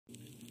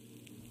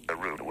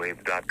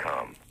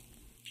therootwave.com.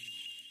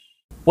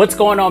 What's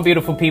going on,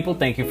 beautiful people?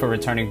 Thank you for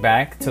returning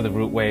back to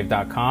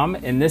therootwave.com.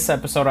 In this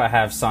episode, I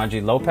have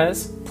Sonyi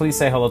Lopez. Please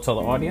say hello to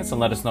the audience and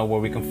let us know where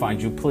we can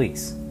find you,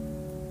 please.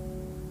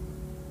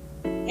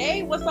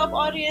 Hey, what's up,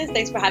 audience?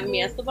 Thanks for having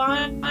me,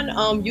 Esteban.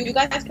 You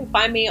guys can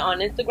find me on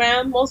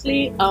Instagram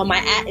mostly.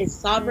 My @ is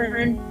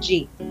Sovereign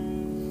G.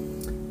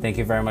 Thank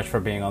you very much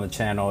for being on the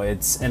channel.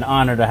 It's an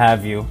honor to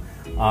have you.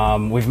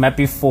 We've met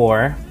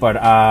before,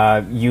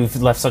 but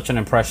you've left such an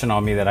impression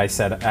on me that I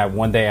said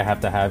one day I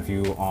have to have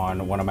you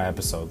on one of my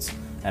episodes.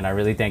 And I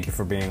really thank you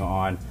for being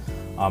on.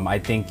 I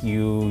think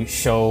you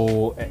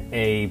show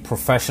a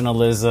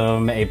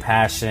professionalism, a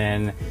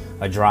passion,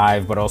 a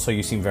drive, but also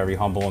you seem very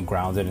humble and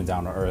grounded and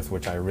down to earth,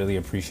 which I really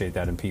appreciate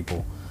that in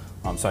people.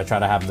 So I try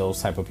to have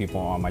those type of people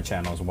on my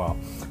channel as well.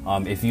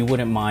 If you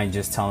wouldn't mind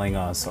just telling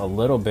us a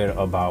little bit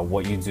about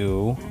what you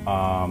do,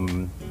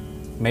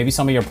 maybe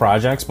some of your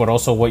projects, but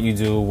also what you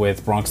do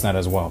with BronxNet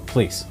as well,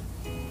 please.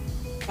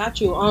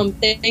 Got you.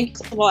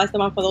 Thanks for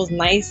Esteban for those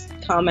nice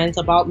comments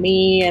about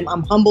me, and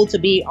I'm humbled to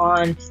be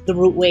on the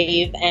Root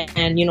Wave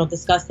and you know,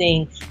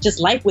 discussing just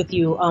life with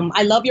you.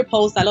 I love your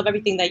posts. I love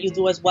everything that you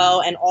do as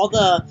well, and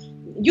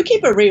you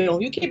keep it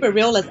real. You keep it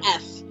real as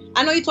F.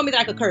 I know you told me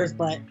that I could curse,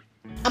 but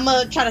I'm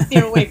gonna try to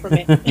steer away from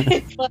it.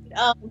 But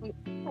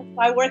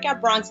I work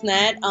at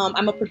BronxNet.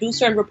 I'm a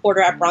producer and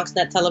reporter at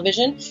BronxNet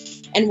Television.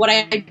 And what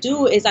I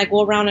do is I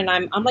go around and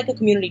I'm like a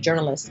community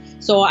journalist.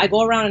 So I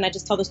go around and I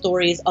just tell the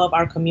stories of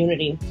our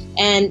community.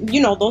 And,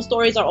 you know, those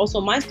stories are also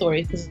my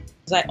stories because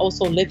I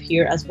also live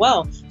here as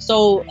well.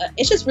 So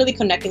it's just really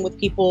connecting with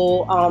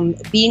people,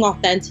 being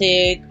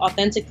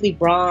authentically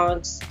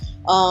Bronx,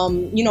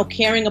 you know,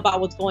 caring about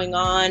what's going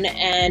on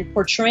and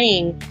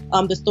portraying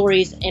the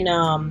stories in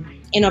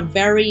a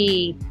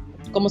very,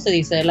 ¿cómo se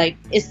dice? Like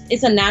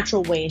it's a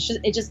natural way.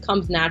 It just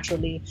comes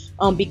naturally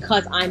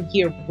because I'm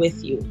here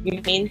with you. You know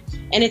what I mean?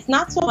 And it's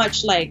not so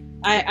much like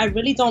I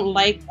really don't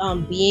like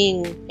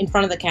being in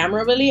front of the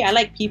camera. Really, I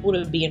like people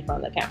to be in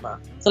front of the camera.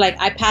 So like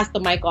I pass the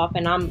mic off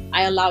and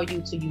I allow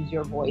you to use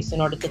your voice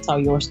in order to tell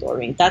your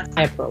story. That's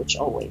my approach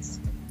always.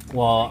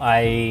 Well,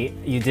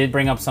 you did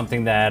bring up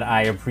something that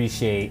I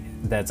appreciate.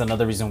 That's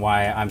another reason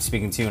why I'm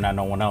speaking to you and not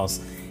no one else.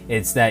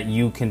 It's that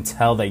you can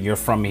tell that you're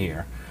from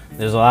here.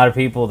 There's a lot of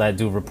people that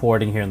do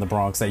reporting here in the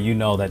Bronx that you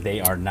know that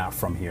they are not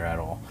from here at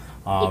all.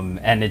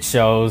 And it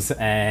shows,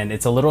 and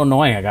it's a little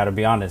annoying, I gotta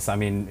be honest. I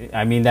mean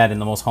that in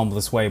the most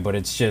humblest way, but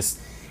it's just,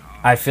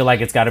 I feel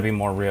like it's gotta be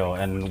more real.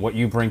 And what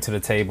you bring to the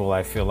table,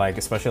 I feel like,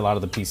 especially a lot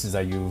of the pieces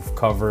that you've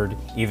covered,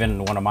 even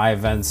in one of my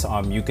events,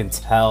 you can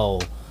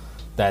tell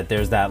that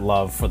there's that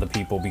love for the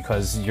people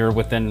because you're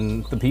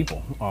within the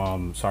people.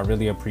 So I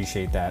really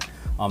appreciate that.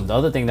 The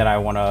other thing that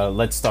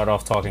let's start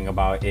off talking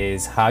about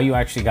is how you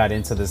actually got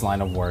into this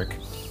line of work.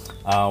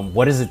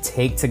 What does it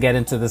take to get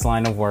into this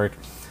line of work?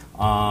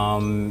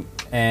 And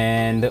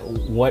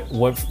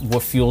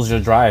what fuels your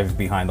drive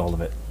behind all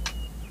of it?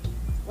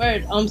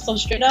 Word. So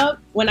straight up,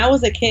 when I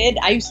was a kid,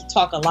 I used to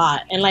talk a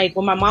lot. And like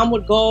when my mom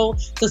would go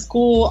to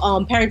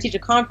school, parent-teacher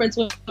conference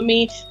with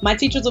me, my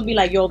teachers would be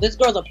like, yo, this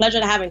girl's a pleasure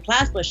to have in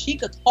class, but she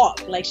could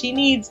talk. Like she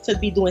needs to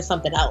be doing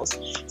something else.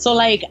 So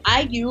like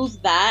I use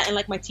that, and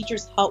like my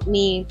teachers helped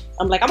me.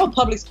 I'm a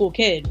public school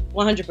kid,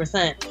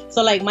 100%.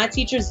 So like my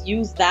teachers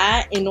use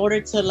that in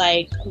order to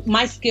like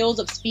my skills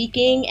of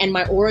speaking and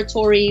my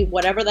oratory,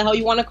 whatever the hell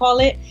you want to call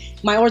it,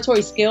 my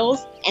oratory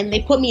skills. And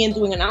they put me in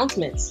doing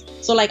announcements.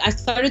 So like I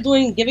started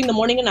giving the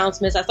morning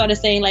announcements. I started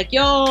saying like,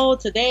 yo,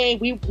 today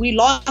we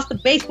lost the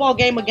baseball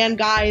game again,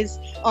 guys,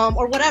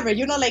 or whatever,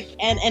 you know, like,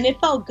 and it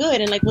felt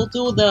good. And like, we'll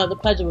do the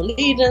Pledge of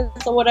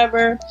Allegiance or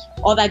whatever,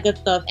 all that good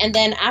stuff. And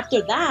then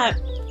after that,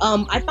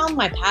 I found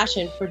my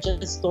passion for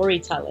just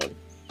storytelling.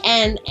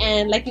 And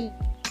like you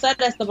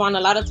said, Esteban, a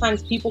lot of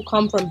times people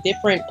come from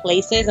different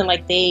places and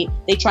like they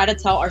try to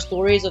tell our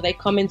stories, or they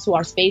come into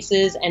our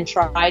spaces and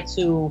try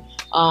to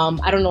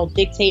I don't know,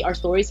 dictate our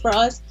stories for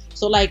us.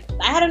 So like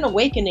I had an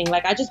awakening.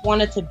 Like I just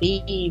wanted to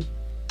be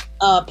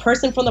a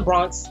person from the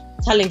Bronx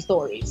telling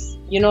stories,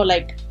 you know,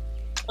 like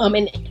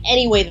in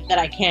any way that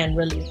I can,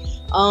 really.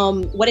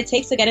 What it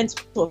takes to get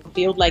into a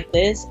field like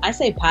this, I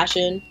say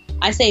passion.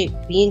 I say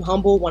being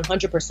humble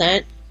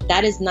 100%.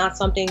 That is not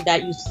something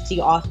that you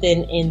see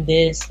often in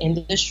this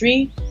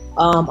industry,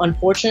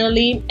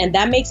 unfortunately. And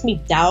that makes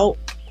me doubt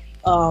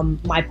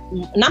not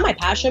my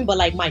passion, but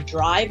like my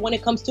drive when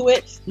it comes to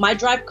it. My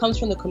drive comes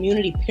from the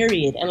community,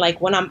 period. And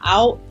like when I'm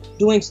out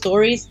doing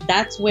stories,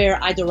 that's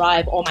where I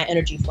derive all my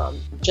energy from,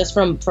 just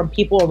from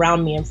people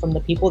around me and from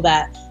the people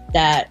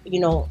that you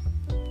know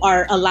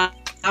are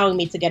allowing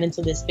me to get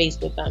into this space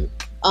with them.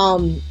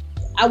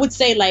 I would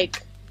say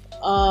like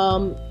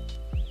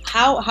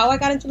how I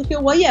got into the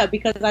field. Well, yeah,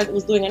 because I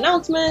was doing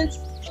announcements.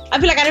 I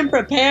feel like I didn't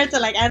prepare to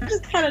like, I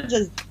just kind of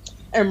just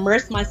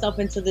immerse myself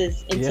into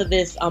this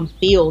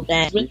field,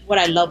 and it's really what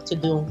I love to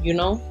do, you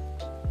know.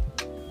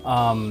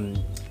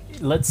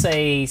 Let's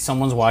say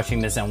someone's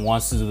watching this and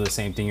wants to do the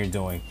same thing you're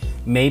doing,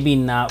 maybe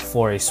not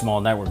for a small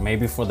network,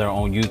 maybe for their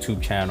own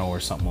YouTube channel or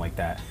something like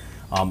that.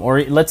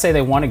 or let's say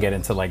they want to get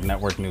into like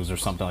network news or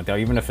something like that,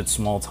 even if it's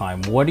small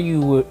time, what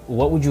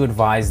would you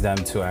advise them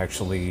to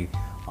actually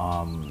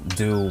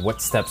do?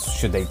 What steps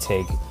should they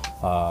take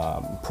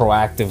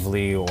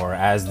proactively, or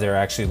as they're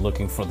actually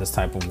looking for this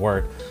type of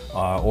work,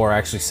 or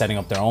actually setting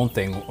up their own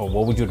thing? Or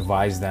what would you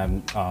advise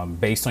them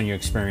based on your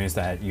experience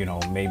that, you know,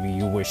 maybe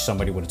you wish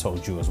somebody would have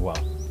told you as well?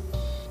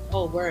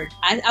 Oh, word.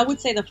 I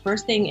would say the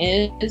first thing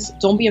is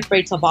don't be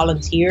afraid to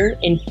volunteer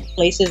in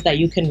places that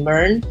you can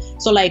learn.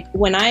 So like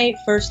when I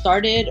first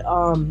started,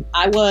 when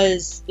I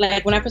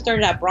first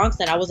started at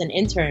BronxNet, I was an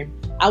intern.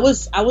 I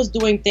was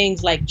doing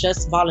things like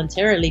just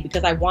voluntarily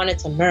because I wanted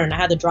to learn. I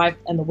had the drive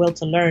and the will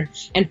to learn.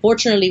 And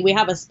fortunately, we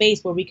have a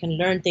space where we can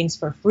learn things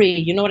for free.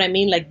 You know what I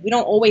mean? Like we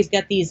don't always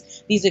get these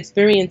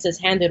experiences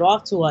handed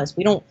off to us.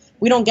 We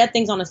don't get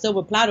things on a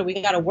silver platter.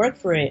 We got to work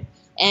for it.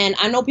 And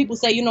I know people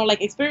say, you know,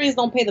 like experience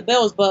don't pay the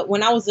bills. But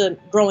when I was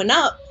growing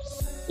up,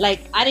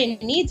 like I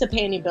didn't need to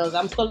pay any bills.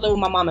 I'm still living with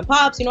my mom and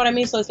pops. You know what I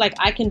mean? So it's like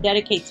I can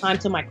dedicate time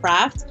to my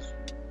craft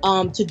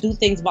to do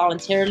things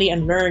voluntarily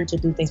and learn to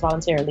do things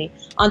voluntarily.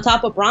 On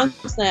top of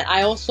BronxNet,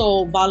 I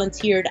also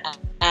volunteered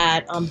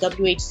at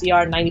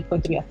WHCR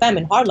 90.3 FM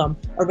in Harlem,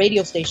 a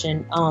radio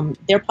station.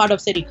 They're part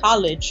of City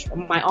College,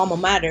 my alma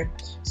mater.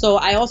 So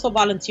I also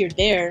volunteered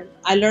there.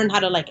 I learned how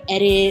to like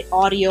edit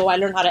audio. I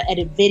learned how to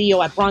edit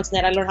video at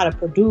BronxNet. I learned how to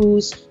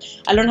produce.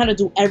 I learned how to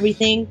do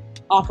everything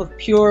off of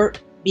pure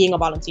being a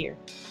volunteer.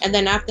 And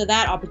then after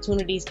that,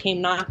 opportunities came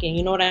knocking.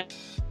 You know what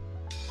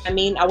I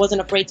mean? I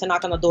wasn't afraid to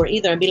knock on the door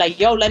either and be like,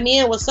 yo, let me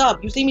in. What's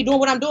up? You see me doing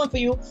what I'm doing for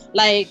you.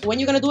 Like, when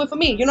you going to do it for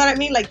me? You know what I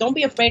mean? Like, don't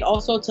be afraid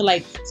also to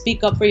like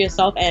speak up for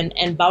yourself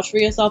and vouch for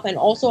yourself, and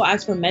also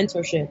ask for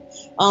mentorship.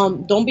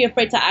 Don't be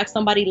afraid to ask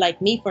somebody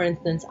like me, for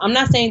instance. I'm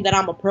not saying that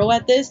I'm a pro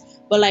at this,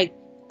 but like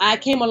I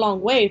came a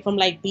long way from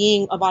like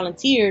being a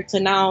volunteer to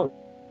now,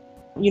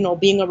 you know,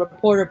 being a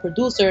reporter,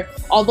 producer,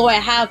 although I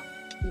have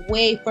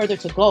way further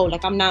to go.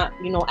 Like I'm not,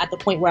 you know, at the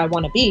point where I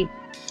want to be.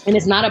 And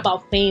it's not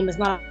about fame. It's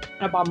not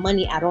about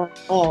money at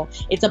all.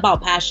 It's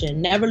about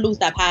passion. Never lose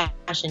that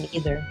passion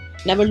either.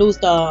 Never lose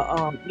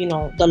the, you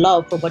know, the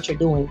love for what you're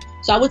doing.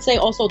 So I would say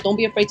also don't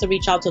be afraid to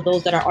reach out to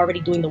those that are already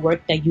doing the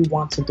work that you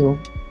want to do.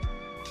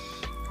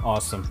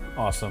 Awesome.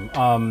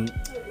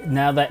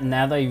 Now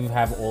that you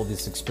have all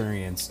this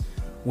experience,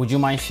 would you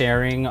mind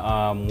sharing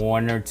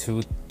 1 or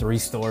 2, 3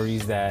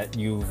 stories that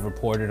you've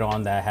reported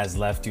on that has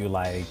left you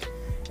like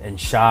in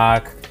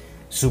shock,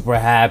 super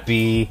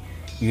happy,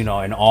 you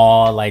know, in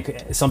awe,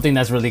 like something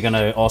that's really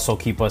gonna also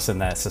keep us in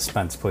that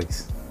suspense,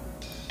 please?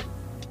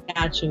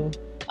 Got you.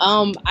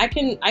 I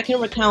can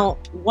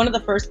recount one of the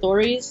first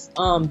stories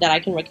that I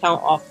can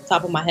recount off the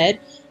top of my head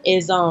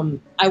is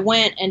I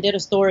went and did a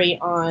story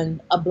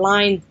on a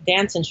blind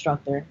dance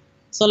instructor.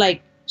 So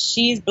like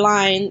she's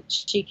blind,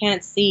 she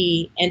can't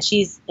see, and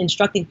she's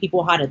instructing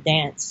people how to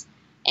dance.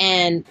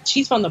 And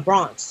she's from the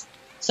Bronx.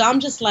 So I'm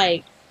just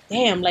like,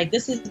 damn, like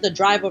this is the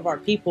drive of our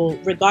people,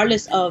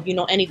 regardless of, you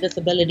know, any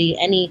disability,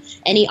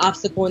 any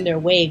obstacle in their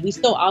way. We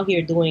still out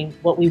here doing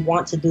what we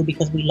want to do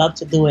because we love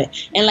to do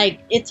it. And like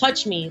it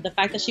touched me, the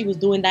fact that she was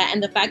doing that,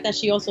 and the fact that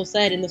she also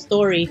said in the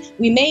story,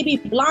 we may be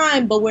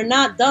blind, but we're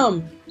not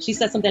dumb. She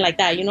said something like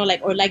that, you know,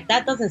 like, or like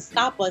that doesn't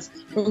stop us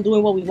from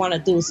doing what we want to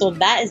do. So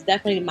that is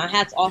definitely my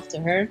hats off to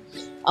her.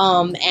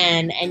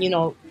 And you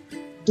know,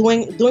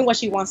 doing what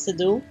she wants to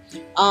do.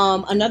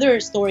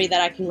 Another story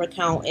that I can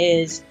recount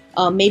is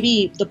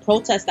maybe the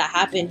protest that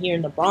happened here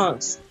in the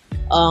Bronx,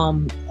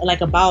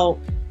 like about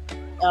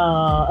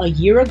a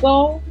year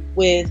ago,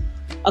 with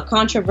a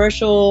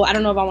controversial, I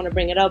don't know if I want to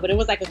bring it up, but it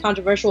was like a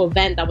controversial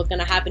event that was going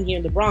to happen here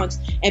in the Bronx,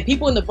 and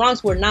people in the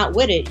Bronx were not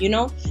with it, you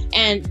know?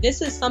 And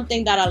this is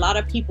something that a lot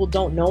of people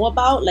don't know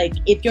about. Like,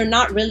 if you're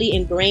not really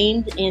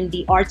ingrained in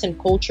the arts and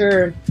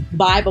culture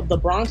vibe of the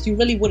Bronx, you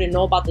really wouldn't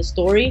know about the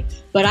story.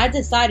 But I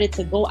decided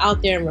to go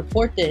out there and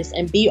report this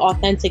and be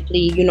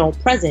authentically, you know,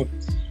 present.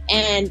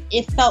 And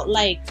it felt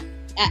like,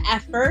 at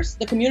first,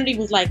 the community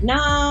was like,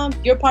 nah,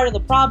 you're part of the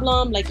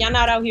problem. Like, y'all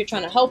not out here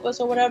trying to help us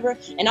or whatever.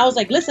 And I was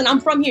like, listen,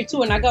 I'm from here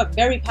too. And I got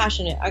very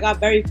passionate.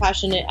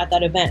 at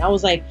that event. I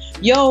was like,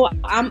 yo,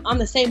 I'm on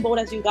the same boat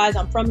as you guys.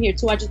 I'm from here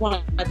too. I just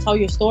want to tell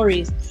your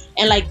stories.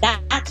 And like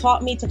that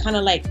taught me to kind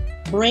of like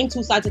bring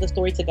two sides of the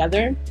story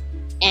together.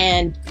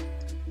 And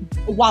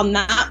while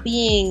not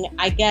being,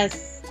 I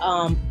guess,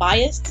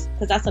 biased,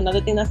 because that's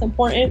another thing that's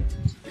important,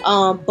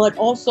 but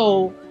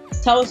also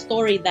tell a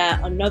story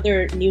that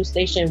another news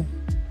station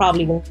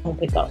probably won't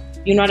pick up.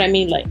 You know what I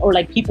mean? Like, or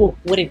like people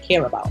wouldn't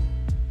care about.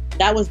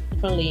 That was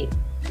definitely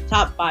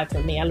top 5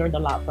 for me. I learned a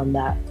lot from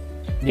that.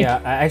 Yeah,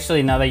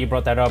 actually, now that you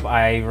brought that up,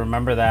 I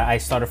remember that I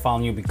started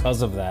following you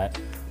because of that.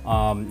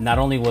 Not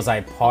only was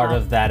I part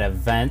of that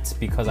event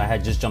because I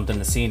had just jumped in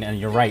the scene, and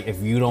you're right,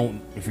 if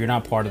you're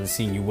not part of the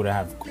scene, you wouldn't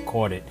have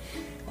caught it.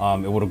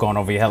 It would have gone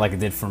over your head like it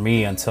did for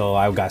me until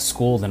I got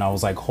schooled and I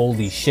was like,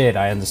 holy shit,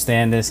 I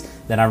understand this.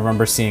 Then I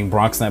remember seeing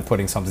BronxNet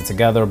putting something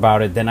together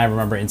about it. Then I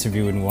remember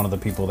interviewing one of the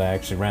people that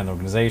actually ran the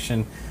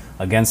organization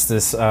against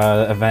this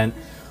event.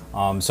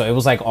 So it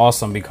was like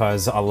awesome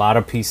because a lot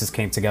of pieces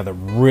came together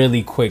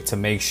really quick to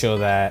make sure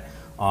that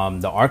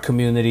the art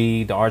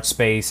community, the art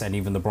space, and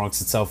even the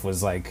Bronx itself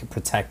was like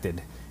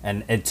protected.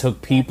 And it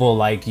took people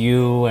like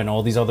you and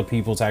all these other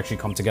people to actually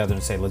come together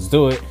and say, let's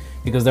do it,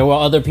 because there were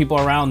other people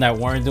around that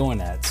weren't doing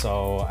that.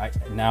 So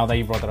now that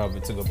you brought that up,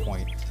 it's a good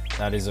point.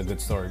 That is a good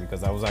story,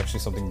 because that was actually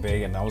something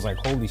big, and I was like,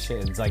 holy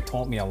shit, it's like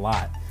taught me a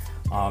lot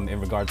in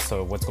regards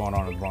to what's going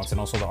on in the Bronx, and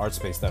also the art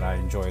space that I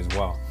enjoy as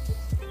well.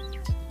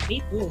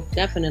 Me too,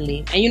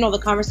 definitely. And you know, the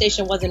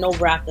conversation wasn't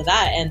over after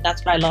that, and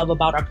that's what I love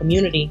about our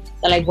community.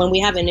 That like when we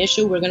have an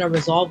issue, we're gonna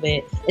resolve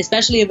it,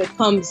 especially if it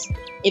comes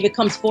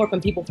forth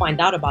and people find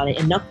out about it.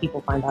 Enough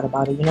people find out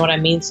about it. You know what I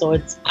mean? So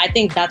I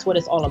think that's what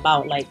it's all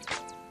about. Like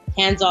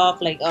hands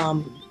off, like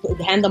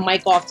hand the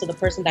mic off to the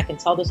person that can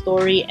tell the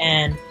story,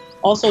 and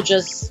also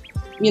just,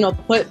 you know,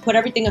 put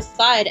everything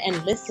aside and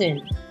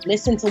listen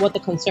to what the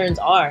concerns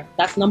are.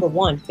 That's number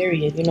one,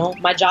 period. You know,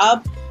 my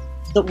job,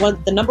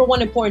 the number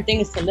one important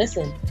thing is to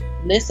listen.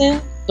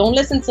 Don't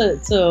listen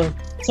to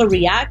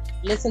react.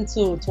 Listen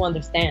to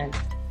understand,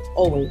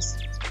 always.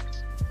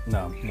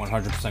 No,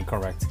 100%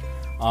 correct.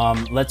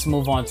 Let's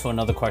move on to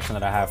another question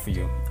that I have for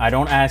you. I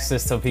don't ask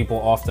this to people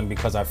often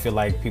because I feel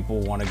like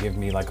people want to give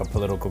me like a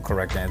political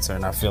correct answer,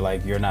 and I feel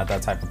like you're not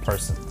that type of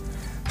person.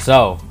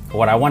 So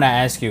what I want to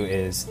ask you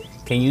is,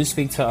 can you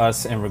speak to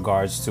us in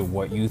regards to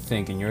what you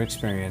think in your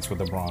experience with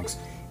the Bronx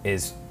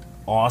is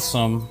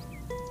awesome,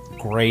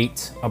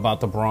 great about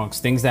the Bronx,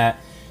 things that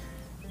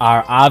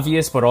are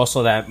obvious, but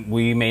also that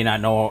we may not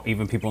know,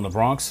 even people in the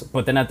Bronx.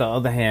 But then at the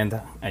other hand,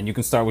 and you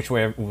can start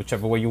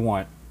whichever way you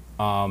want,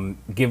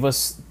 give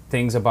us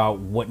things about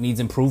what needs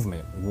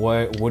improvement.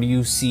 What do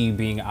you see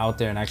being out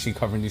there and actually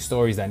covering these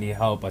stories that need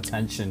help,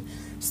 attention,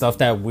 stuff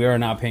that we're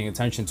not paying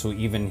attention to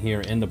even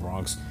here in the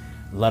Bronx,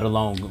 let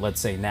alone, let's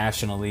say,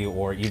 nationally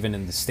or even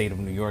in the state of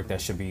New York, that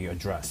should be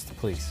addressed,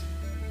 please.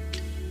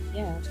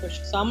 Yeah, for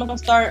sure. So I'm gonna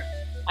start.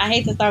 I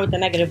hate to start with the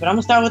negative, but I'm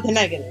gonna start with the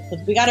negative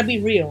because we gotta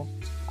be real.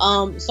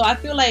 So I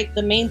feel like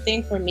the main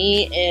thing for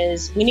me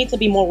is we need to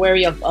be more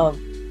wary of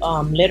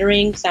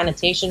littering,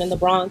 sanitation in the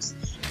Bronx.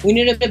 We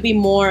need to be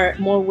more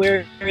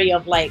wary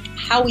of like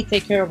how we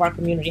take care of our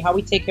community, how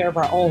we take care of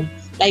our own.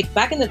 Like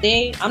back in the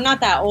day, I'm not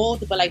that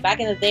old, but like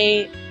back in the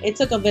day, it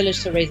took a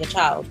village to raise a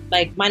child.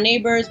 Like my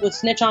neighbors would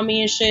snitch on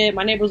me and shit.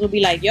 My neighbors would be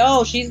like,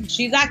 yo,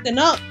 she's acting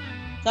up.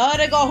 Tell her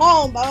to go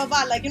home, blah, blah,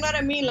 blah. Like, you know what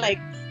I mean? Like,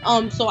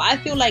 so I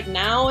feel like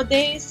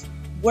nowadays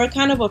we're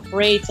kind of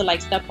afraid to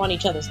like step on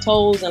each other's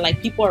toes, and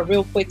like people are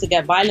real quick to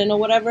get violent or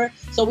whatever.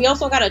 So we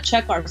also got to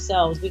check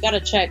ourselves. We got to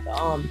check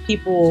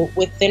people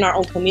within our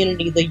own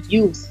community, the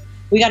youth.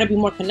 We got to be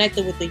more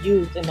connected with the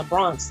youth in the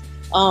Bronx.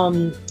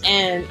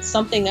 And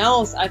something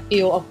else, I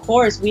feel, of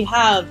course, we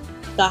have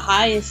the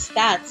highest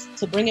stats,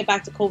 to bring it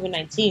back to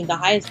COVID-19, the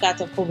highest stats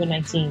of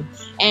COVID-19.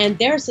 And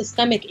there are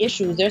systemic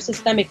issues, there are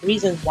systemic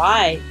reasons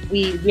why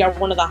we are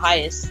one of the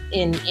highest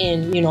in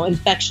you know,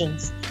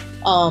 infections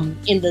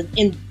in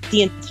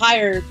the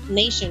entire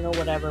nation or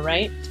whatever,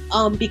 right?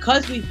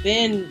 Because we've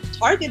been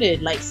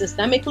targeted like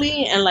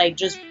systemically and like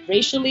just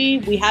racially.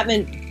 We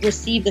haven't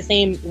received the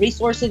same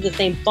resources, the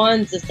same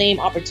funds, the same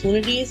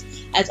opportunities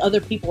as other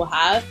people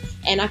have.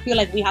 And I feel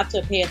like we have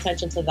to pay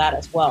attention to that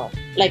as well.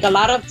 Like a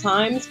lot of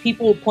times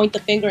people will point the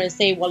finger and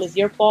say, well, it's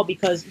your fault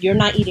because you're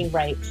not eating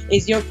right.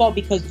 It's your fault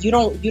because you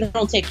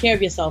don't take care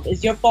of yourself.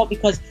 It's your fault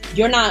because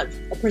you're not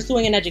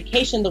pursuing an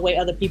education the way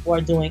other people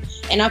are doing.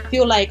 And I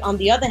feel like on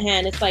the other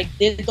hand, it's like,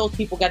 did those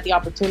people get the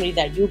opportunity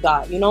that you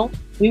got, you know?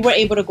 We were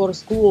able to go to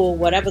school,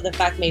 whatever the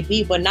fact may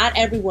be, but not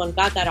everyone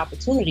got that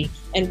opportunity.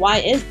 And why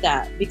is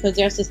that? Because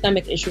there are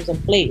systemic issues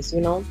in place,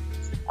 you know?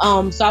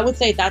 So I would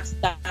say that's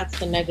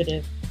the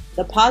negative.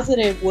 The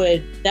positive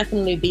would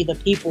definitely be the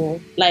people.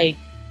 Like,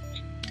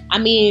 I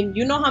mean,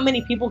 you know how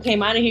many people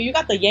came out of here? You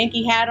got the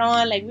Yankee hat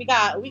on. Like, we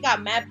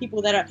got mad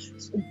people that are,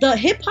 the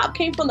hip hop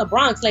came from the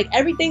Bronx. Like,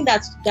 everything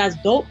that's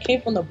dope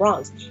came from the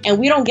Bronx. And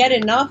we don't get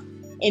enough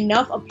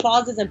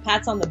applauses and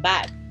pats on the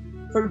back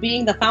for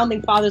being the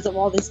founding fathers of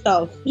all this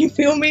stuff. You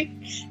feel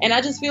me? And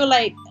I just feel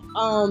like,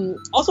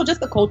 also just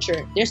the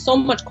culture. There's so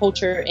much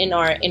culture in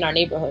our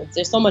neighborhoods.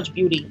 There's so much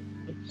beauty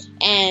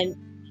and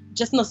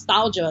just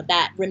nostalgia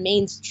that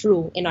remains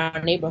true in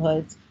our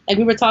neighborhoods. Like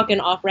we were talking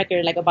off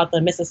record, like about the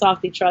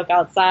Mississauga truck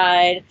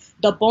outside.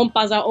 The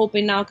pompas are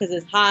open now because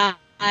it's hot.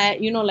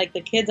 You know, like the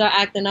kids are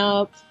acting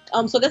up.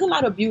 So there's a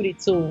lot of beauty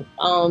too.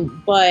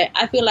 But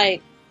I feel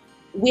like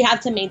we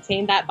have to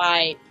maintain that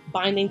by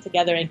binding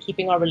together and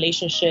keeping our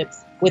relationships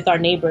with our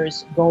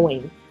neighbors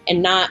going,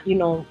 and not, you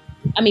know,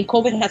 I mean,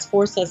 COVID has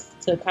forced us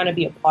to kind of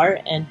be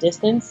apart and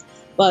distance.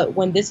 But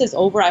when this is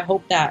over, I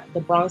hope that the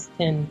Bronx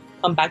can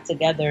come back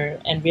together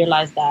and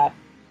realize that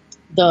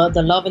the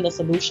love and the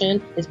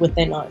solution is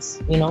within us,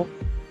 you know?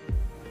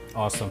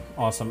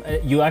 Awesome.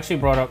 You actually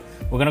brought up,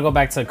 we're going to go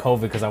back to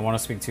COVID because I want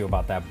to speak to you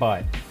about that.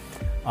 But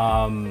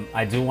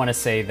I do want to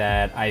say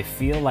that I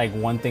feel like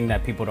one thing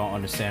that people don't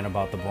understand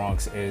about the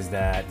Bronx is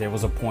that there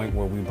was a point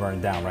where we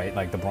burned down, right?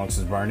 Like the Bronx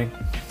is burning.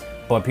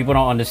 But people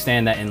don't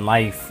understand that in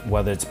life,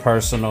 whether it's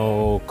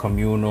personal,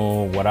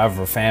 communal,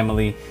 whatever,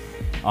 family,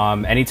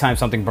 anytime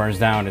something burns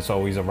down, it's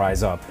always a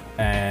rise up.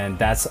 And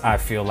that's, I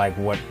feel like,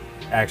 what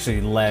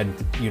actually led,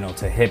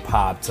 to hip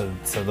hop, to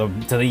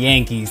the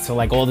Yankees, to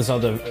like all this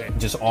other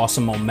just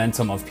awesome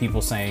momentum of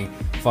people saying,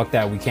 fuck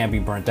that, we can't be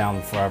burnt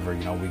down forever,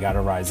 we got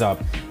to rise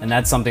up. And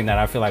that's something that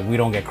I feel like we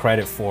don't get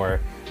credit for,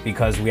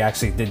 because we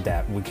actually did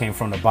that. We came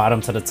from the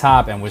bottom to the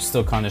top, and we're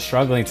still kind of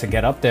struggling to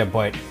get up there,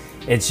 but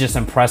it's just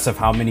impressive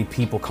how many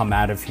people come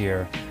out of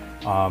here.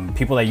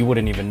 People that you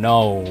wouldn't even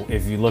know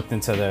if you looked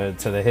into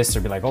the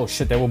history, be like, oh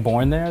shit, they were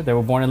born there, they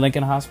were born in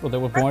Lincoln Hospital, they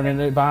were born in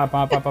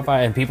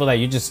and people that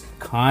you're just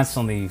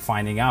constantly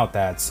finding out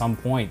that at some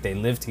point they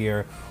lived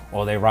here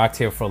or they rocked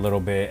here for a little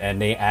bit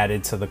and they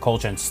added to the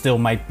culture and still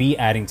might be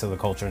adding to the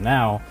culture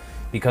now,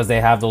 because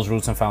they have those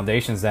roots and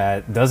foundations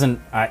that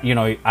doesn't,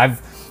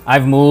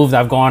 I've moved,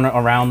 I've gone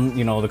around,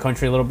 the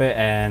country a little bit,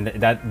 and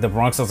that the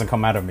Bronx doesn't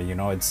come out of me,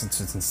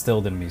 it's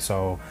instilled in me.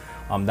 So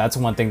that's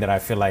one thing that I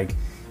feel like,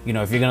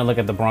 if you're going to look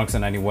at the Bronx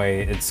in any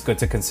way, it's good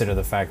to consider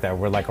the fact that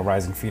we're like a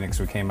rising phoenix.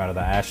 We came out of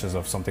the ashes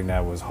of something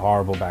that was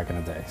horrible back in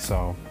the day.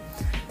 So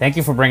thank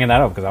you for bringing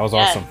that up, because that was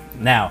awesome.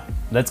 Now,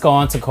 let's go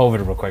on to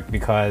COVID real quick,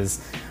 because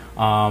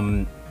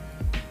I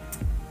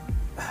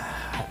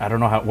don't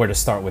know where to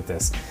start with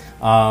this.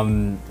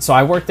 So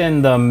I worked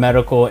in the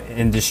medical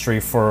industry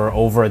for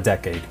over a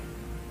decade.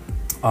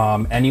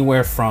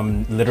 Anywhere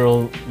from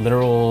literal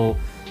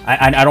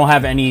I don't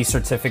have any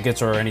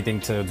certificates or anything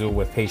to do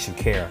with patient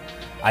care.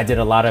 I did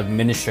a lot of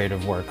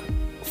administrative work,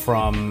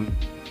 from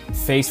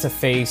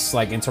face-to-face,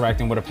 like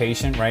interacting with a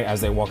patient, right, as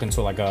they walk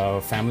into like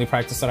a family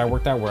practice that I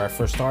worked at where I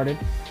first started,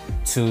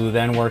 to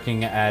then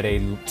working at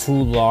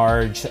two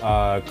large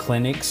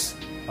clinics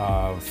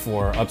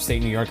for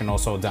upstate New York and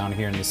also down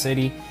here in the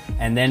city,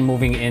 and then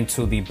moving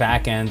into the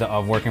back end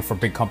of working for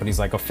big companies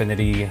like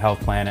Affinity Health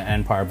Plan and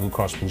Empire Blue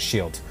Cross Blue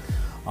Shield.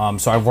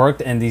 So I've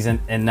worked in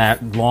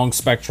that long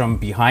spectrum,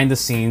 behind the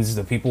scenes,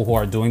 the people who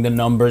are doing the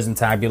numbers and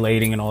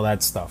tabulating and all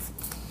that stuff.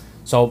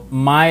 So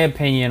my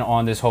opinion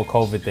on this whole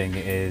COVID thing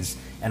is,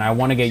 and I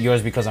want to get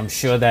yours because I'm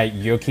sure that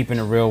you're keeping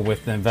it real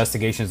with the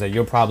investigations that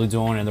you're probably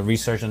doing and the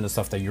research and the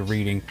stuff that you're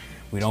reading.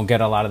 We don't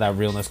get a lot of that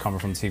realness coming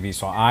from TV.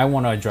 So I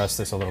want to address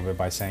this a little bit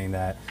by saying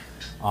that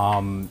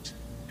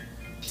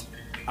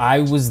I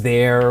was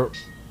there,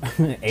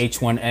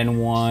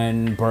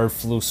 H1N1, bird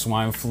flu,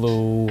 swine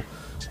flu.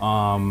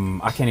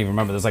 I can't even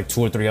remember. There's like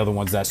 2 or 3 other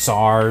ones, that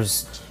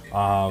SARS.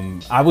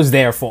 I was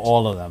there for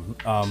all of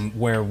them,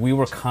 where we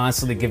were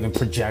constantly giving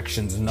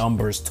projections,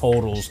 numbers,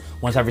 totals,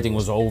 once everything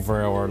was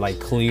over, or like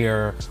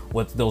clear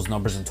what those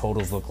numbers and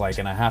totals look like.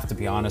 And I have to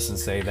be honest and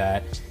say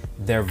that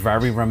they're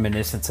very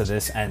reminiscent to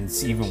this, and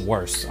it's even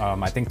worse.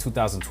 I think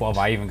 2012,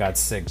 I even got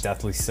sick,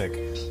 deathly sick,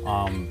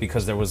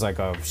 because there was like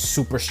a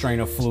super strain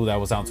of flu that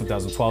was out in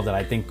 2012 that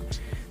I think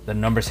the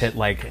numbers hit,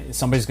 like,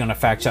 somebody's gonna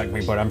fact check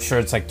me, but I'm sure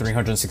it's like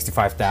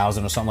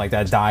 365,000 or something like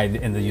that died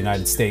in the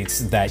United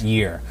States that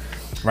year,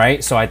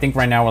 right? So I think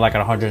right now we're like at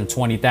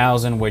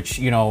 120,000, which,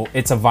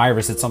 it's a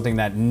virus. It's something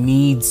that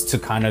needs to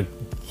kind of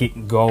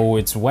go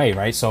its way,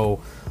 right?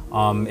 So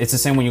it's the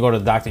same when you go to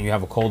the doctor and you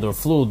have a cold or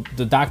flu.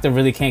 The doctor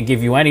really can't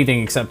give you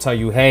anything except tell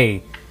you,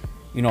 hey,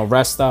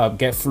 rest up,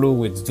 get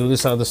fluids, do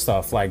this other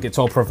stuff. Like, it's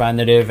all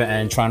preventative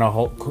and trying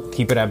to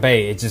keep it at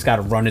bay. It just got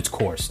to run its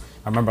course.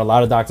 I remember a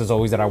lot of doctors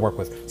always that I work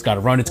with, it's got to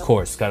run its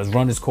course,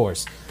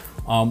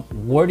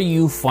 What are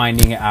you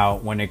finding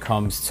out when it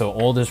comes to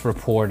all this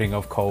reporting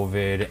of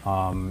COVID,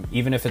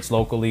 even if it's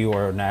locally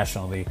or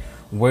nationally?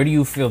 Where do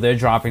you feel they're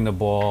dropping the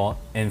ball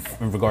in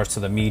regards to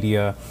the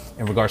media,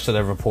 in regards to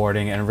their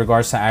reporting, and in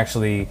regards to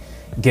actually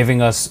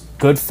giving us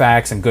good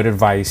facts and good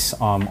advice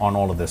on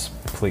all of this,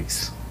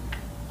 please?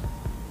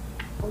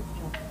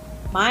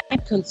 My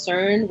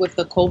concern with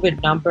the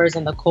COVID numbers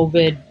and the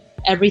COVID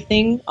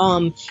everything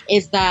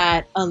is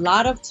that a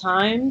lot of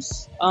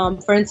times,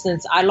 for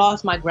instance, I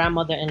lost my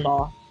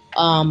grandmother-in-law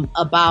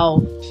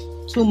about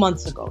 2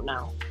 months ago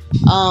now,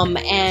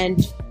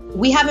 and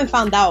we haven't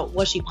found out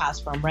what she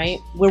passed from, right?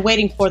 We're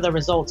waiting for the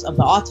results of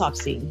the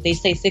autopsy. They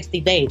say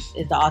 60 days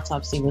is the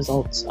autopsy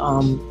results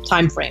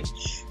time frame.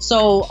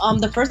 So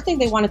the first thing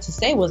they wanted to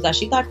say was that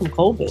she died from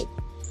COVID.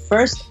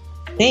 First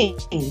thing,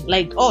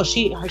 like, oh,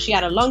 she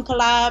had a lung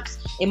collapse,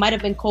 it might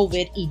have been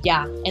COVID, y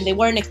ya. And they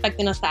weren't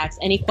expecting us to ask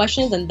any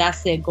questions, and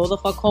that's it. Go the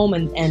fuck home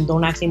and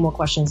don't ask any more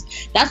questions.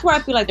 That's where I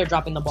feel like they're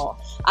dropping the ball.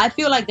 I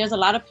feel like there's a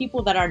lot of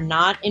people that are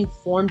not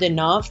informed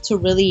enough to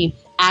really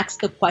ask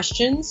the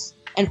questions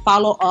and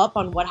follow up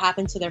on what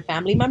happened to their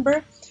family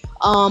member.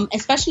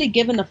 Especially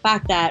given the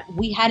fact that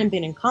we hadn't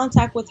been in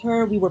contact with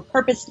her. We were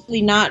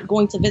purposely not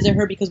going to visit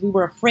her because we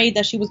were afraid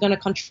that she was going to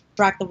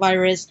contract the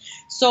virus.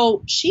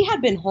 So she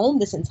had been home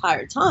this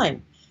entire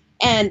time.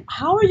 And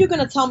how are you going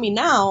to tell me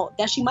now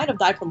that she might have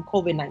died from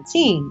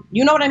COVID-19?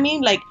 You know what I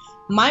mean? Like,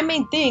 my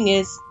main thing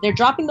is they're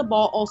dropping the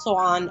ball also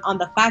on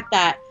the fact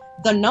that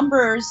the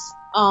numbers,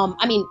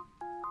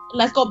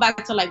 let's go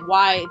back to like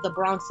why the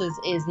Bronx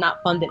is not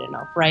funded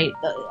enough, right?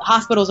 The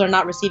hospitals are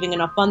not receiving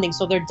enough funding,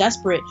 so they're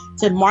desperate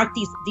to mark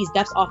these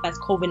deaths off as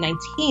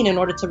COVID-19 in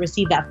order to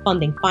receive that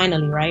funding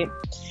finally, right?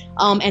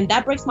 And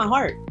that breaks my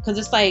heart, because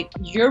it's like,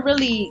 you're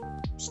really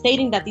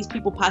stating that these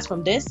people passed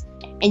from this,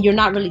 and you're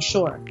not really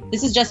sure.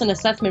 This is just an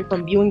assessment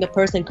from viewing the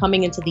person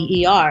coming into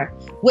the ER,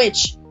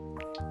 which,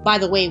 by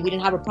the way, we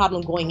didn't have a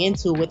problem going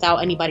into without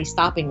anybody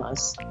stopping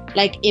us.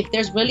 Like, if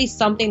there's really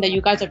something that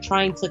you guys are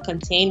trying to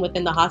contain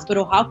within the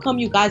hospital, how come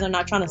you guys are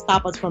not trying to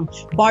stop us from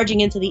barging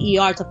into the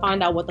ER to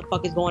find out what the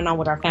fuck is going on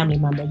with our family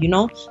member, you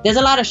know? There's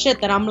a lot of shit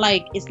that I'm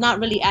like, it's not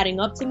really adding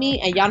up to me,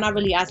 and y'all not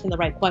really asking the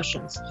right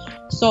questions.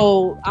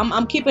 So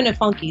I'm keeping it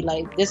funky.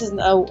 Like, this is,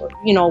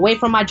 away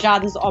from my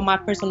job, this is all my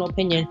personal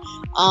opinion.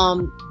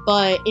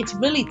 But it's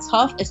really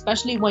tough,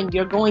 especially when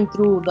you're going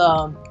through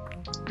the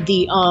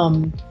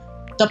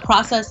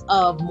process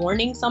of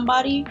mourning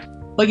somebody,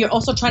 but you're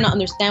also trying to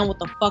understand what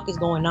the fuck is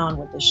going on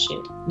with this shit,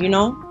 you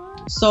know?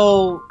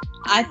 So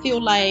I feel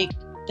like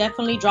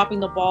definitely dropping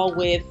the ball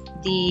with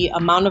the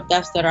amount of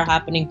deaths that are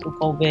happening through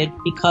COVID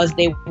because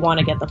they want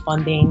to get the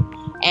funding,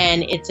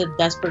 and it's a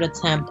desperate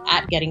attempt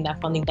at getting that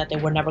funding that they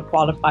were never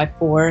qualified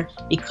for,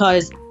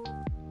 because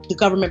the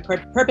government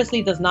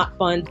purposely does not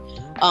fund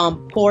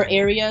poor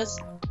areas.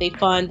 They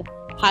fund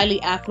highly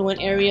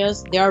affluent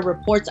areas. There are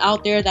reports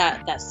out there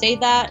that say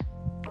that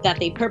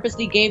they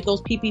purposely gave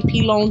those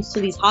PPP loans to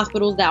these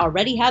hospitals that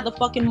already had the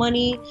fucking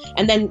money.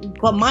 And then,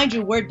 but mind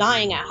you, we're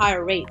dying at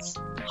higher rates.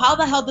 How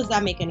the hell does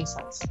that make any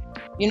sense?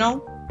 You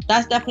know,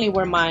 that's definitely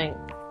where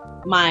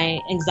my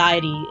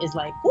anxiety is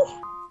like,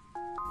 whew.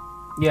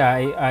 Yeah,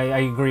 I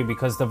agree,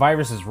 because the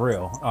virus is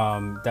real.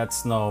 I'm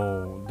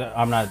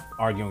not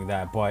arguing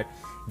that, but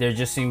there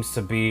just seems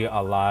to be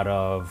a lot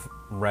of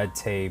red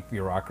tape,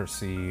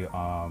 bureaucracy,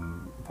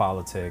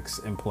 politics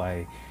in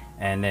play.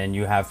 And then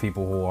you have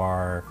people who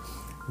are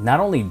not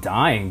only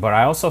dying, but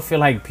I also feel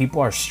like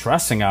people are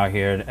stressing out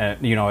here.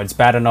 It's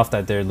bad enough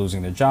that they're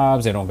losing their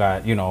jobs. They don't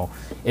got,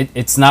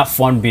 it's not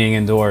fun being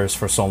indoors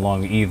for so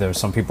long either.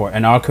 Some people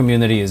in our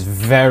community is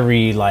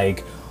very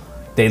like,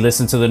 they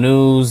listen to the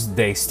news,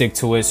 they stick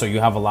to it. So you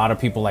have a lot of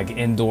people like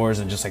indoors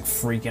and just like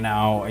freaking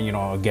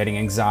out, getting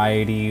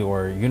anxiety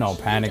or,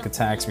 panic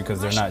attacks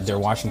because they're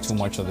watching too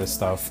much of this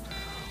stuff.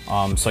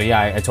 So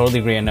yeah, I totally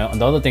agree. And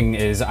the other thing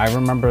is, I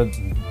remember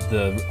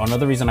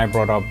another reason I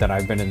brought up that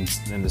I've been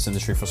in this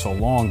industry for so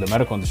long, the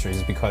medical industry,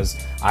 is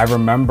because I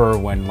remember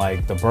when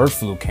like the bird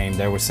flu came,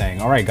 they were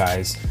saying, all right,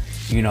 guys,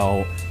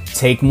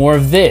 take more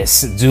of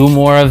this, do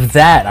more of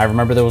that. I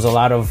remember there was a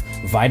lot of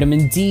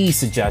vitamin D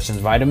suggestions,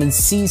 vitamin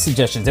C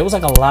suggestions. There was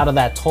like a lot of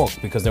that talk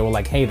because they were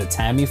like, hey, the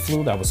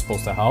Tamiflu that was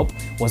supposed to help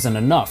wasn't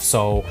enough.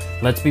 So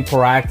let's be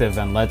proactive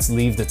and let's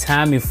leave the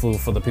Tamiflu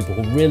for the people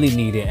who really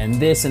need it, and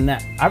this and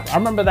that. I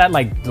remember that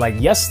like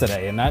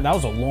yesterday, and that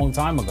was a long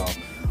time ago.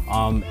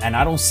 And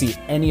I don't see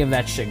any of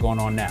that shit going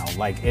on now.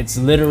 Like, it's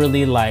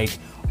literally like,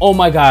 oh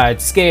my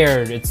God,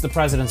 scared, it's the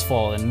president's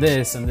fault, and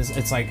this and this.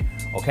 It's like,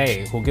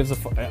 okay, who gives a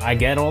fuck? I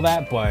get all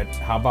that, but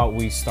how about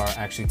we start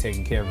actually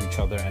taking care of each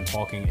other and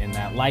talking in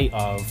that light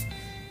of,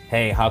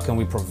 hey, how can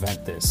we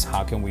prevent this?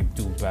 How can we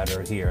do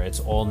better here? It's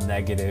all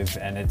negative,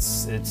 and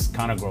it's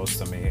kind of gross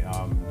to me.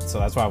 So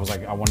that's why I was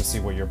like, I want to see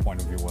what your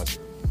point of view was.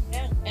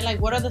 Yeah, and like,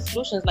 what are the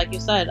solutions? Like you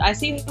said, I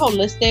see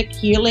holistic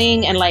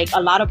healing and like a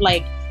lot of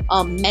like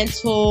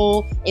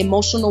mental,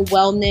 emotional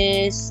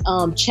wellness,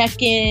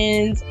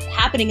 check-ins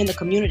happening in the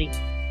community.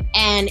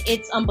 And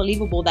it's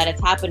unbelievable that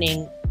it's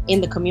happening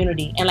in the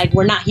community. And like,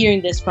 we're not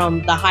hearing this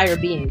from the higher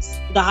beings,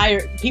 the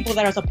higher people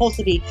that are supposed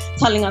to be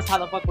telling us how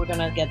the fuck we're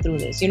gonna get through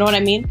this. You know what I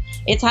mean?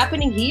 It's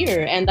happening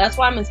here. And that's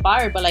why I'm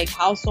inspired by like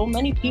how so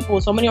many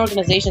people, so many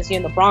organizations here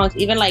in the Bronx,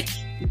 even like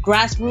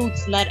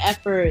grassroots led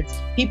efforts,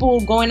 people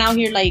going out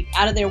here like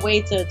out of their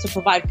way to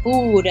provide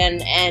food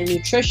and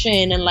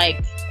nutrition and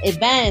like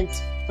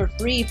events for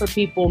free for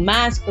people,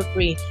 masks for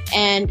free.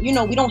 And we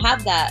don't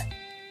have that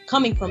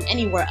coming from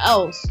anywhere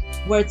else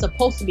where it's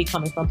supposed to be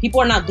coming from.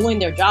 People are not doing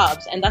their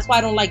jobs, and that's why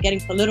I don't like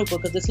getting political,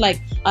 because it's like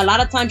a lot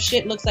of times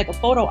shit looks like a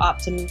photo op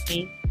to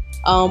me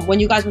when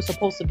you guys were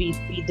supposed to be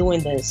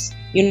doing this.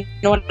 You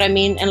know what I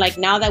mean? And like,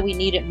 now that we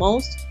need it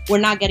most, we're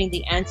not getting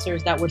the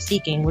answers that we're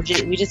seeking. We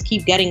just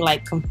keep getting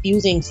like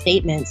confusing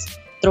statements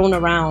thrown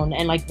around,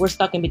 and like we're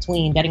stuck in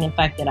between, getting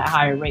infected at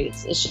higher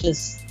rates. It's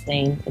just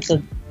insane. It's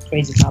a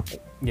crazy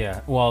topic.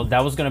 Yeah, well,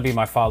 that was going to be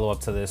my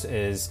follow-up to this,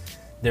 is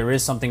there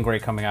is something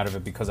great coming out of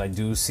it, because I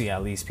do see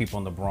at least people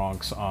in the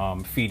Bronx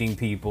feeding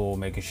people,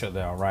 making sure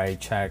they're all right,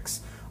 checks.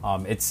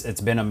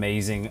 It's been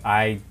amazing.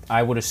 I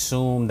would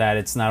assume that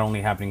it's not only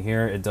happening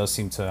here, it does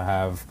seem to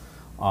have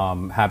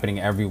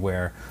happening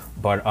everywhere.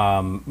 But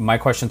my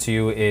question to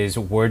you is,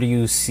 where do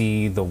you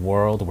see the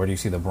world, where do you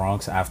see the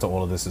Bronx after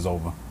all of this is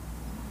over?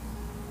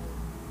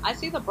 I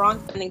see the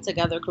Bronx coming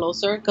together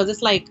closer, because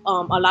it's like a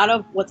lot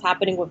of what's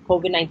happening with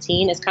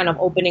COVID-19 is kind of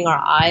opening our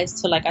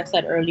eyes to, like I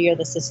said earlier,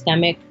 the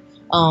systemic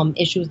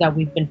issues that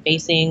we've been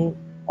facing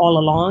all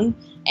along,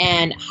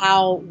 and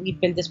how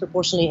we've been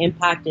disproportionately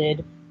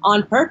impacted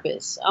on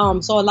purpose.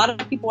 So a lot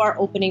of people are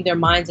opening their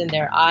minds and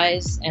their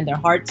eyes and their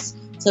hearts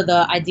to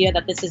the idea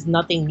that this is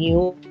nothing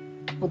new.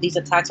 These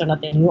attacks are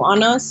nothing new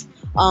on us.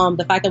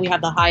 the fact that we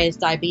have the highest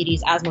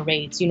diabetes, asthma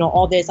rates, you know,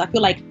 all this. I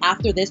feel like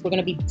after this, we're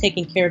going to be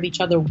taking care of each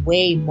other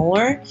way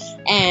more,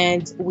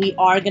 and we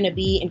are going to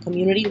be in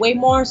community way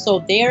more.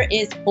 So there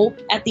is hope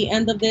at the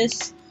end of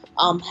this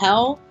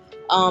hell.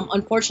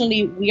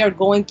 Unfortunately, we are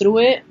going through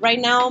it right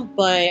now,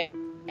 but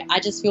I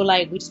just feel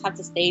like we just have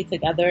to stay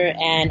together.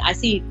 And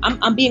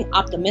I'm being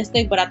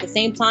optimistic, but at the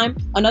same time,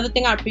 another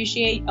thing I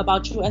appreciate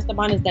about you,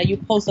 Esteban, is that you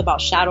post about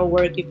shadow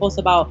work. You post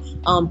about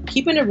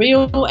keeping it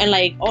real and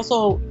like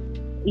also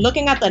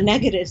looking at the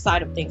negative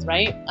side of things,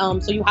 right?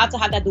 So you have to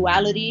have that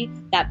duality,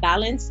 that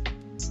balance.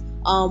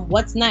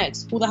 What's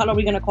next? Who the hell are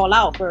we going to call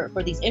out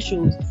for these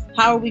issues?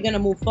 How are we going to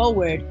move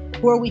forward?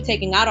 Who are we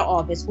taking out of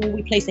office? Who are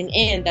we placing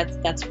in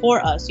that's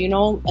for us? You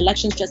know,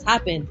 elections just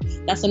happened.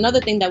 That's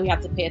another thing that we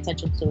have to pay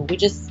attention to.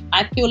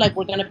 I feel like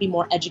we're going to be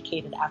more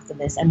educated after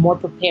this and more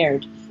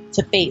prepared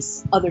to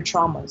face other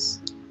traumas.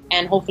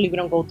 And hopefully we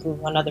don't go through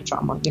another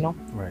trauma, you know?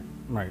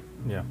 Right.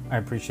 Yeah, I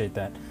appreciate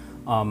that.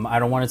 I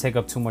don't want to take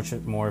up too much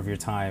more of your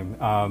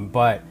time,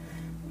 but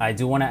I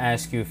do want to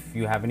ask you if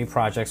you have any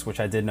projects,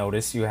 which I did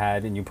notice you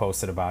had and you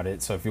posted about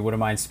it. So if you wouldn't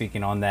mind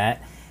speaking on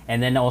that,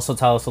 and then also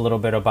tell us a little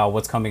bit about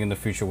what's coming in the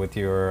future with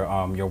your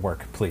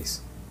work,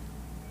 please.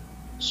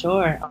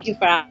 Sure. Thank you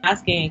for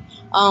asking.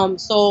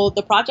 So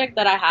the project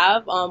that I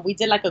have, we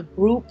did like a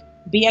group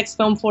BX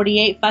Film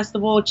 48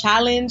 Festival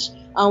challenge.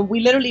 We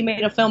literally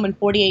made a film in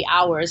 48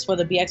 hours for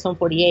the BX Film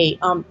 48.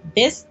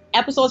 This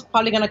episode is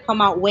probably going to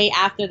come out way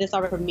after this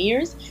already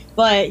premieres,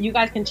 but you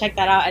guys can check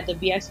that out at the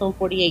BX Film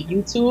 48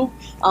 YouTube.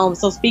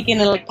 So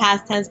speaking in like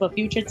past tense but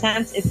future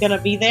tense, it's going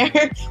to be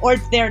there or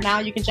it's there now.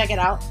 You can check it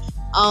out.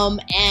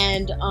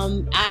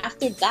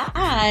 After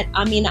that,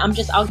 I mean, I'm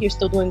just out here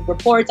still doing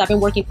reports. I've been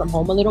working from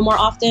home a little more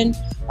often,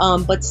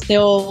 but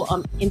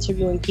still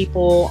interviewing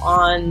people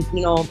on,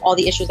 you know, all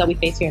the issues that we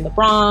face here in the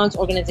Bronx,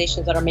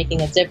 organizations that are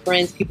making a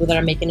difference, people that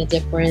are making a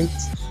difference.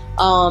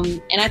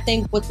 And I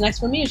think what's next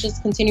for me is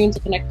just continuing to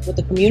connect with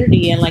the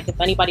community. And like, if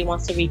anybody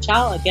wants to reach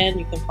out, again,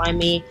 you can find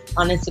me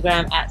on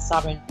Instagram at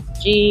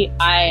SovereignG.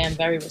 I am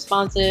very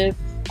responsive.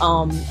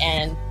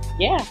 And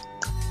yeah.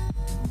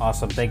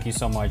 Awesome. Thank you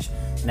so much.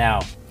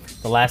 Now,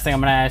 the last thing I'm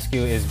going to ask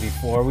you is,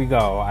 before we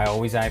go, I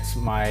always ask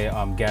my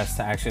guests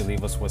to actually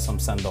leave us with some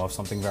send-off,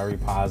 something very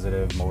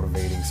positive,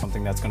 motivating,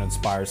 something that's going to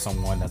inspire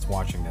someone that's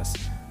watching this.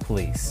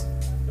 Please.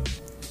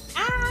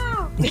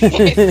 Ow!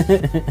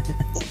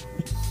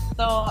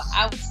 So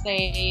I would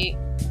say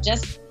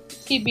just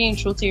keep being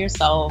true to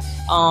yourself.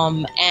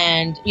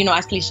 And, you know,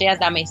 as cliche as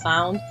that may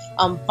sound,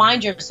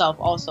 find yourself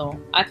also.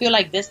 I feel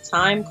like this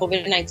time,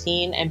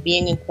 COVID-19 and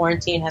being in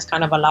quarantine has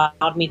kind of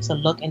allowed me to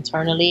look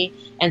internally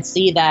and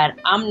see that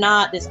I'm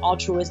not this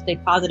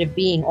altruistic, positive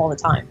being all the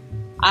time.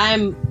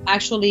 I'm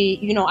actually,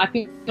 you know, I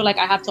feel like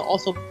I have to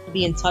also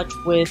be in touch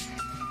with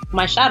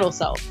my shadow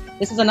self.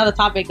 This is another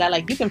topic that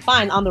like you can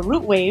find on the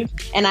Root Wave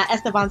and at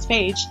Esteban's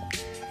page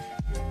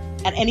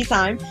at any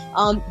time.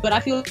 But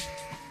I feel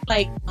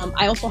like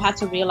I also have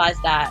to realize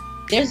that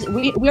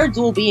we are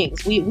dual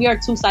beings. We are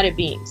two-sided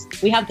beings.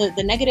 We have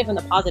the negative and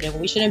the positive.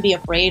 We shouldn't be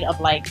afraid of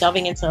like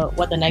delving into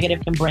what the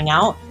negative can bring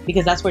out,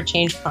 because that's where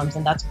change comes,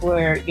 and that's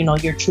where, you know,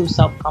 your true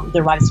self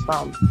derives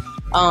from.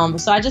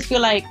 So I just feel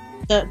like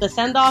the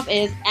send-off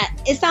is,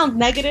 it sounds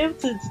negative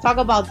to talk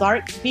about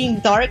being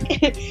dark,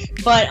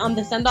 but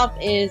the send-off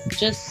is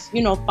just,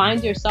 you know,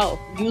 find yourself.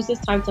 Use this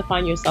time to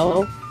find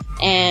yourself,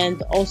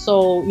 and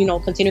also, you know,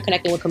 continue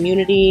connecting with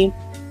community,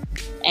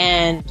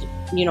 and,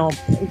 you know,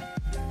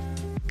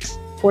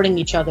 supporting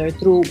each other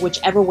through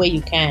whichever way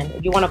you can.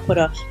 If you want to put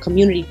a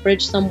community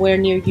fridge somewhere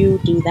near you,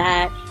 do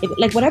that.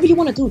 Like whatever you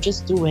want to do,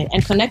 just do it,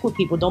 and connect with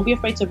people. Don't be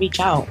afraid to reach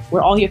out.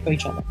 We're all here for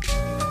each other.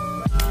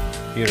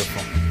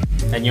 Beautiful.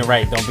 And you're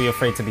right. Don't be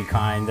afraid to be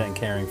kind and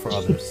caring for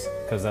others,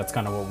 because that's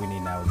kind of what we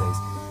need nowadays.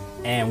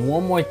 And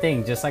one more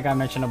thing, just like I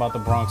mentioned about the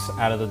Bronx,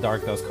 out of the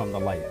dark does come the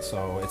light.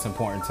 So it's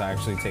important to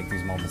actually take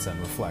these moments and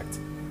reflect.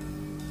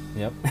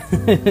 Yep.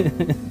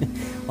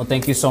 Well,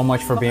 thank you so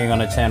much for being on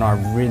the channel. I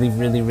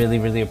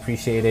really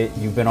appreciate it.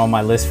 You've been on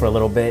my list for a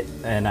little bit,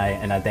 and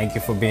I thank you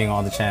for being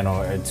on the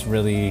channel. It's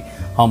really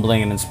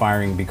humbling and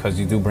inspiring, because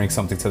you do bring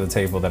something to the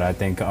table that I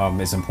think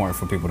is important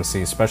for people to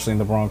see, especially in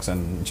the Bronx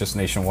and just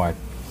nationwide.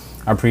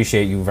 I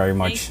appreciate you very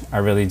much. I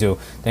really do.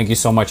 Thank you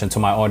so much. And to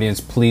my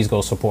audience, please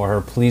go support her.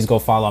 Please go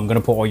follow. I'm going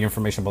to put all your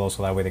information below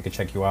so that way they can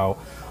check you out.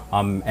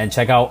 And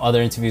check out other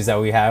interviews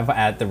that we have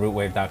at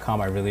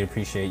therootwave.com. I really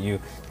appreciate you.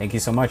 Thank you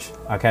so much.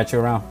 I'll catch you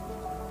around.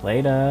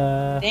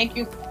 Later. Thank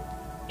you.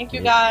 Thank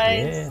you,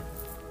 guys.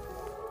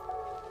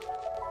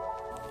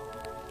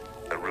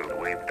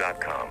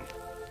 Therootwave.com.